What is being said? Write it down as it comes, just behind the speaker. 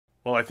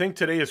Well, I think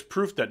today is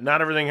proof that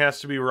not everything has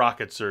to be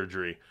rocket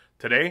surgery.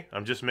 Today,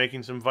 I'm just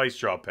making some vise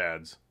draw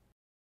pads.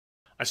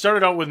 I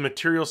started out with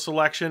material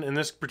selection. In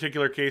this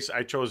particular case,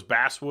 I chose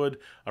basswood,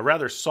 a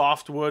rather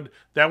soft wood.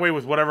 That way,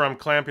 with whatever I'm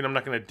clamping, I'm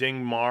not going to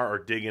ding, mar, or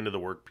dig into the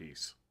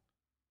workpiece.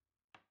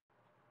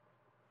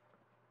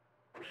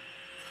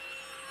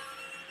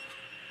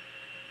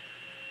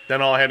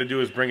 Then all I had to do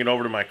is bring it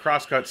over to my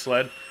crosscut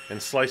sled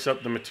and slice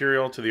up the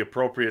material to the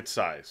appropriate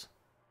size.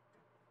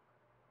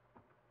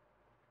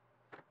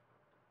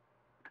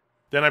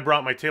 Then I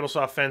brought my table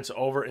saw fence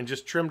over and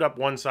just trimmed up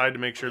one side to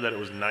make sure that it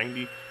was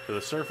 90 to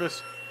the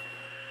surface.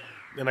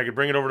 Then I could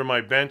bring it over to my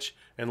bench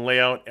and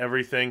lay out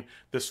everything.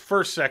 This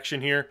first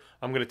section here,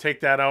 I'm going to take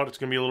that out. It's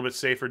going to be a little bit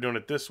safer doing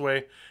it this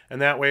way. And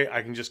that way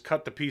I can just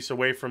cut the piece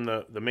away from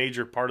the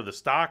major part of the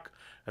stock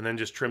and then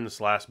just trim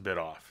this last bit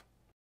off.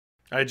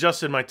 I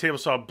adjusted my table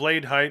saw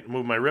blade height,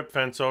 moved my rip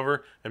fence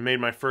over, and made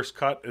my first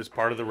cut as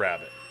part of the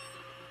rabbet.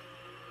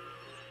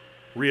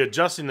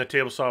 Readjusting the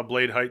table saw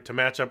blade height to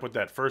match up with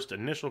that first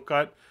initial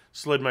cut,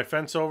 slid my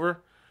fence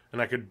over,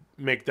 and I could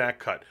make that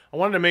cut. I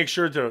wanted to make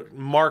sure to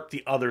mark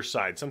the other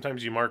side.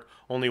 Sometimes you mark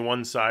only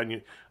one side.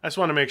 And I just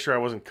wanted to make sure I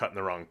wasn't cutting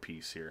the wrong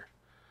piece here.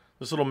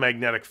 This little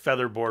magnetic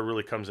feather board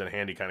really comes in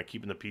handy, kind of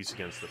keeping the piece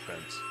against the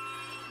fence.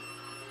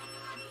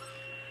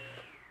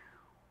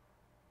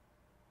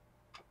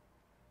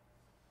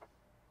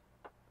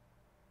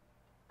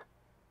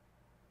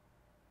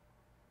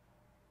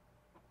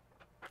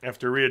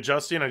 After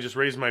readjusting, I just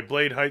raised my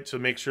blade height to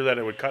make sure that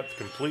it would cut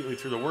completely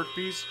through the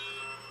workpiece.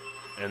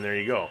 And there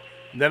you go.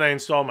 Then I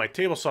installed my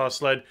table saw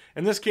sled.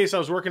 In this case, I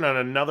was working on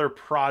another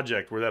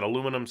project where that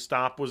aluminum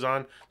stop was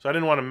on, so I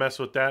didn't want to mess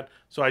with that.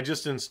 So I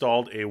just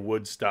installed a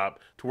wood stop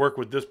to work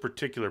with this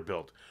particular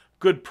build.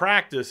 Good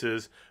practice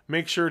is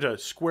make sure to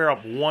square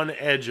up one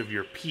edge of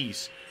your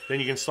piece. Then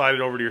you can slide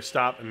it over to your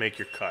stop and make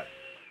your cut.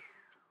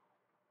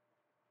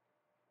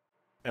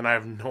 And I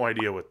have no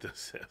idea what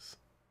this is.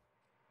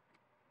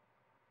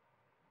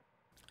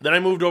 Then I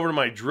moved over to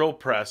my drill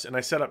press and I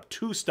set up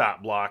 2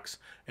 stop blocks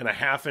and a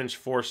 1/2-inch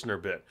Forstner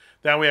bit.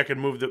 That way I could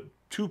move the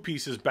 2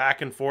 pieces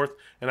back and forth,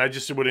 and I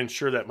just would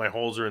ensure that my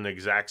holes are in the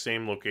exact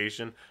same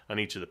location on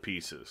each of the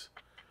pieces.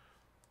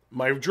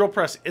 My drill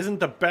press isn't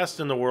the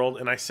best in the world,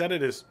 and I set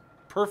it as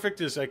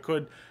perfect as I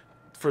could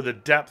for the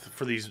depth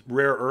for these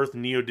rare earth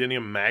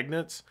neodymium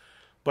magnets,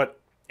 but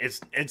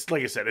it's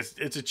like I said,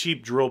 it's a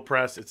cheap drill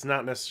press. It's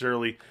not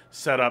necessarily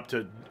set up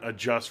to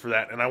adjust for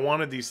that, and I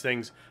wanted these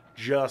things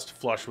just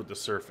flush with the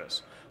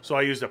surface. So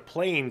I used a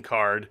playing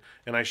card,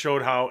 and I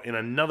showed how in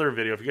another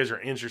video. If you guys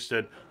are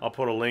interested, I'll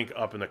put a link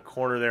up in the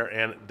corner there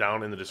and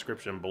down in the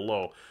description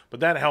below. But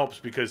that helps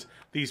because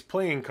these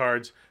playing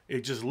cards,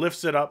 it just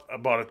lifts it up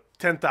about a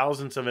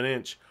 10,000th of an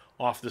inch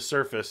off the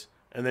surface,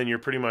 and then you're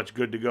pretty much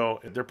good to go.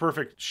 They're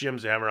perfect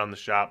shims to have around the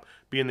shop,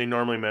 being they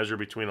normally measure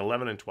between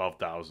 11 and 12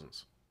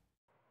 thousandths.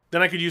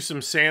 Then I could use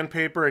some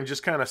sandpaper and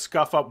just kind of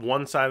scuff up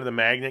one side of the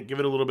magnet, give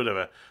it a little bit of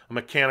a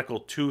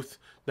mechanical tooth.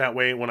 That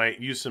way when I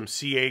use some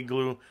CA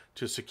glue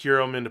to secure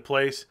them into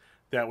place,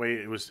 that way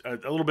it was a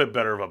little bit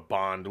better of a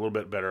bond, a little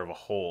bit better of a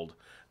hold.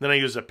 Then I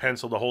used a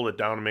pencil to hold it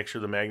down and make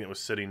sure the magnet was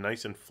sitting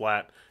nice and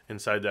flat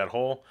inside that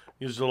hole.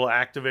 Used a little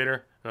activator,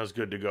 and I was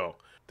good to go.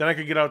 Then I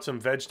could get out some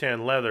veg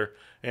tan leather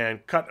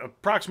and cut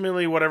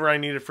approximately whatever I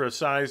needed for a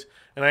size,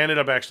 and I ended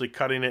up actually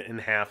cutting it in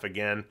half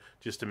again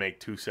just to make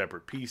 2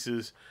 separate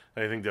pieces.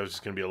 I think that was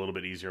just going to be a little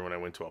bit easier when I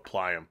went to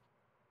apply them.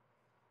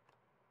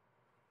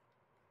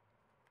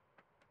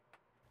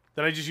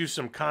 Then I just used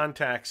some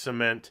contact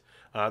cement.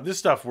 This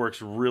stuff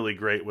works really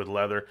great with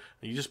leather.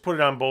 You just put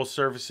it on both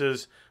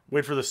surfaces,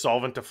 wait for the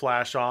solvent to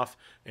flash off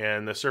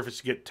and the surface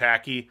to get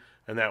tacky,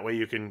 and that way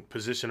you can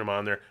position them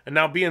on there. And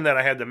now being that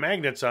I had the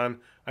magnets on,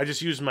 I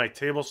just used my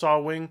table saw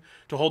wing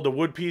to hold the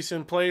wood piece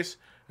in place,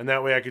 and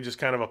that way I could just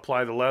kind of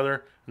apply the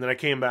leather. And then I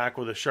came back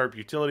with a sharp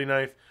utility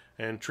knife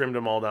and trimmed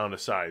them all down to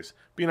size.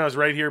 Being I was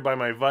right here by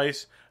my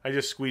vise, I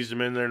just squeezed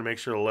them in there to make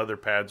sure the leather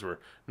pads were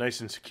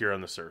nice and secure on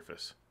the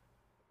surface.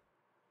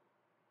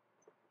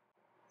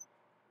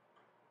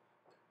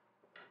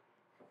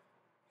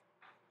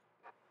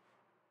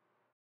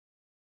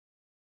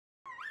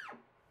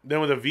 Then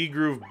with a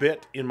V-groove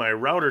bit in my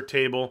router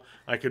table,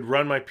 I could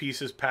run my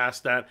pieces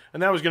past that,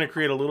 and that was going to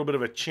create a little bit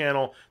of a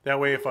channel.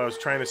 That way if I was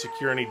trying to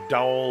secure any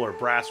dowel or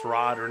brass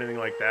rod or anything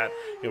like that,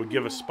 it would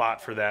give a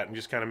spot for that and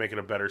just kind of make it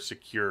a better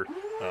secure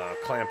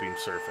clamping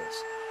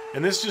surface.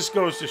 And this just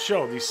goes to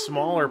show these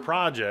smaller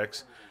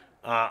projects.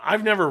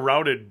 I've never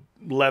routed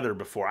leather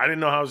before. I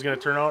didn't know how it was going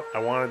to turn out. I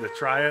wanted to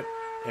try it,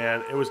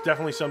 and it was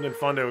definitely something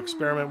fun to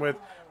experiment with.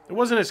 It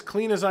wasn't as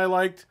clean as I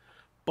liked,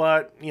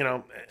 but you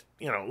know,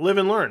 live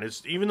and learn.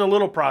 It's even the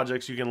little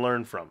projects you can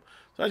learn from.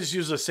 So I just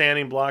used a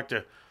sanding block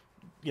to,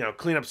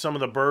 clean up some of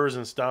the burrs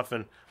and stuff,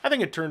 and I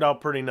think it turned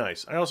out pretty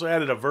nice. I also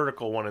added a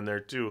vertical one in there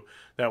too.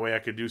 That way I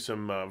could do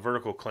some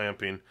vertical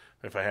clamping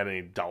if I had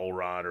any dowel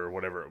rod or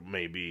whatever it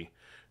may be.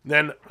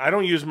 Then I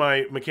don't use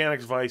my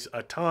mechanics vise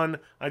a ton.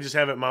 I just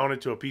have it mounted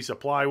to a piece of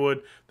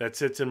plywood that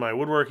sits in my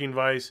woodworking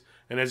vise.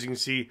 And as you can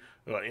see,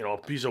 a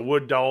piece of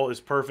wood dowel is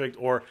perfect.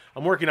 Or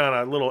I'm working on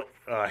a little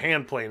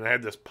hand plane, and I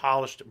had this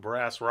polished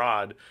brass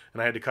rod,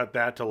 and I had to cut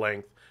that to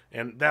length.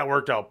 And that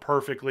worked out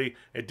perfectly.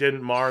 It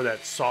didn't mar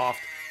that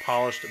soft,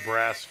 polished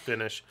brass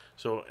finish.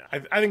 So I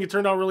think it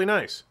turned out really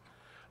nice.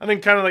 I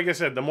think, kind of like I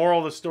said, the moral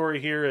of the story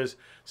here is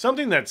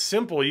something that's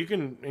simple. You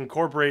can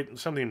incorporate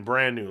something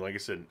brand new. Like I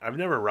said, I've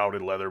never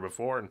routed leather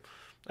before, and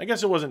I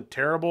guess it wasn't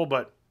terrible,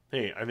 but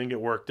hey, I think it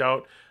worked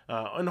out.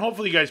 And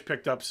hopefully you guys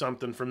picked up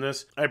something from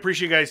this. I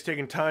appreciate you guys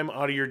taking time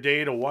out of your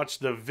day to watch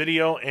the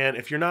video. And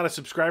if you're not a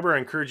subscriber, I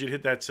encourage you to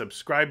hit that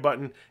subscribe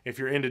button. If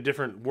you're into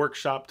different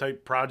workshop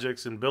type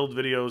projects and build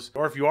videos,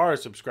 or if you are a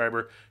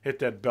subscriber, hit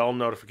that bell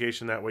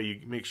notification. That way you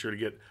make sure to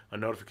get a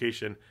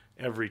notification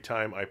every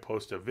time I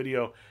post a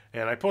video.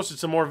 And I posted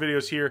some more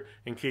videos here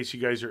in case you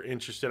guys are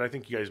interested. I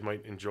think you guys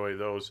might enjoy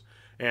those.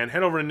 And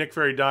head over to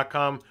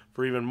nickferry.com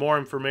for even more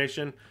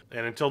information.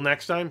 And until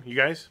next time, you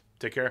guys,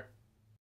 take care.